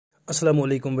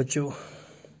अस्सलामुअलैकुम बच्चों।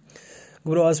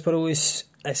 गुरु आज पर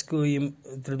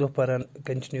त्रे पारान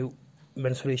continue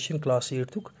mensuration class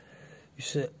 8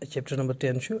 chapter number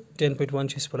 10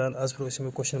 10.1 पारान आज पर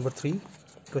क्वेश्चन नंबर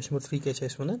 3 क्या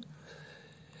one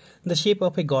the shape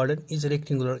of A garden is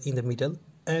rectangular in the middle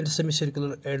and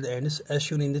सेमीसर्कुलर at the ends as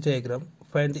shown in the diagram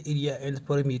find the area and the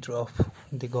perimeter of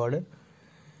the garden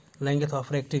length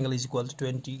of rectangle is equal to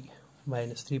 20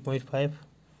 minus 3.5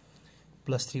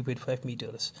 plus 3.5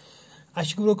 meters.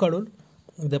 Ash gro kadun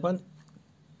dapan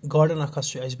garden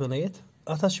akhas chu as banayit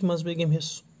athas chu mazbegim his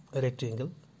rectangle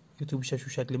yutu bisha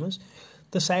chu shakli maz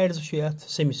the sides chu yat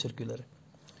semicircular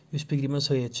yus pigri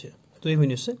maz hayet chu to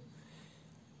evenu se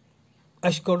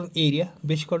ash kadun area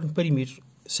bech kadun perimeter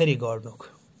sari gardenok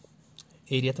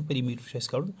area to perimeter chu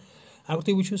as kadun agar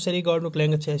tu bichu sari gardenok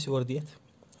length chu as or diyat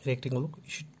rectangle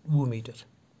 2 meter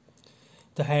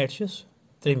the height is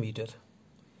 3 meter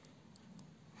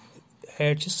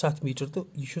height is 7 meter तो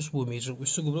यह 2 meter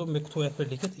उससे गुब्रो मैं तो यहाँ पर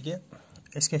लिखित है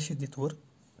इसके ऐसे दित और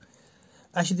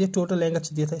ऐसे दित टोटल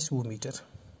लेंथ दिया था 2 meter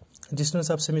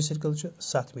distance of semi circle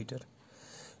 7 meter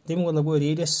them मतलब वो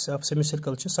radius of semi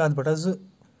circle 7/2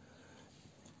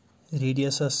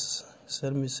 radius of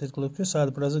semi circle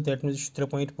 7/2 that means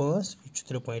 3.5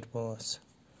 3.5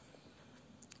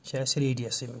 शायद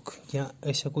रेडियस अमुक या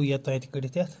ऐसा को या तायत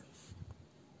कड़ित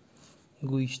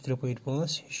गो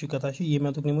 3.5 यह कथा ये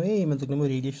मतुक निमो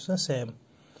radius same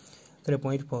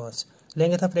 3.5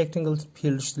 length of rectangle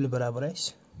field बराबर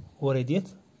और दित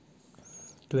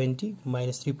 20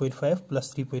 minus 3.5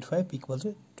 plus 3.5 equal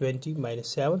to 20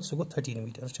 minus 7 so go 13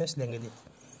 metre length दित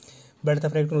ब्रेड्थ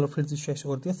ऑफ रेक्टेंगल फील्ड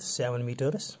और दित 7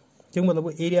 मीटर्स जो मतलब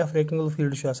area of rectangle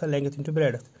field length into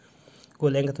breadth go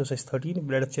length 13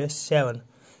 breadth 7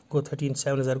 go 13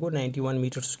 7 go 91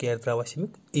 metre square त्रा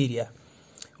area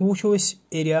वो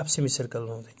area of semi circle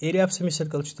area of semi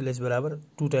circle तेल बराबर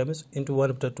 2 times into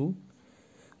 1/2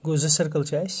 go 2 circle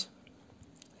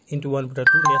into 1/2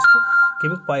 Ness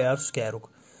कमुक pi are square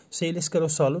so ये करो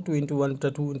solve 2 into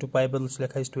 1/2 into pi बदल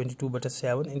लिखा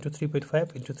 22/7 into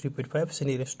 3.5 into 3.5 से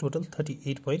nearest total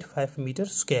 38.5 metre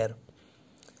square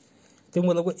तो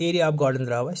मतलब area of garden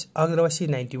द्राव द्राव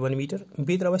 91 metre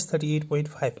B द्राव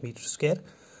 38.5 metre square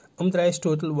द्राव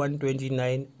total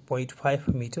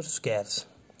 129.5 metre square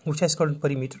वो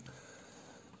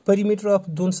perimeter ऑफ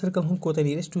दोन circle हूँ कोता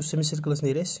नीरेस 2 semi circles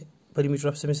नीरेस perimeter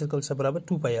of semi circle बराबर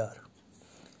 2 pi r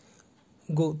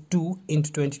go 2 into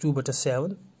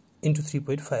 22/7 into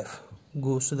 3.5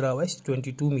 go so द्राव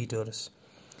 22 metres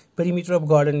perimeter of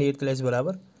garden नीर तेल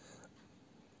बराबर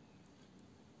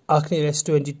अख नीरेस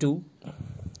 22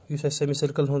 युस सेमी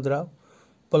सर्कल हूँ द्राव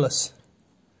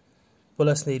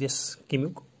प्लस नीरेस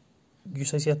कमुक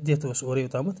युस दित और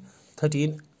योताम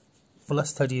 13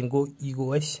 plus 13 गो यह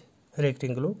गो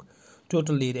रेक्टेंगल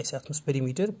टोटल नीर अत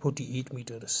perimeter 48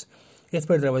 मीटर्स ये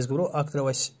पे द्राव गुरो अख द्राव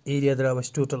एरिया द्राव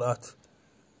टोटल अत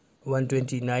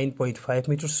 129.5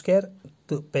 मीटर स्क्वायर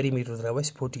तो perimeter द्राव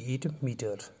 48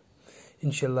 मीटर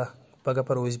इंशाल्लाह पगह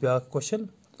पर ब्या क्वेश्चन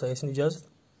तो इजाजत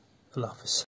अल्लाह हाफिज़।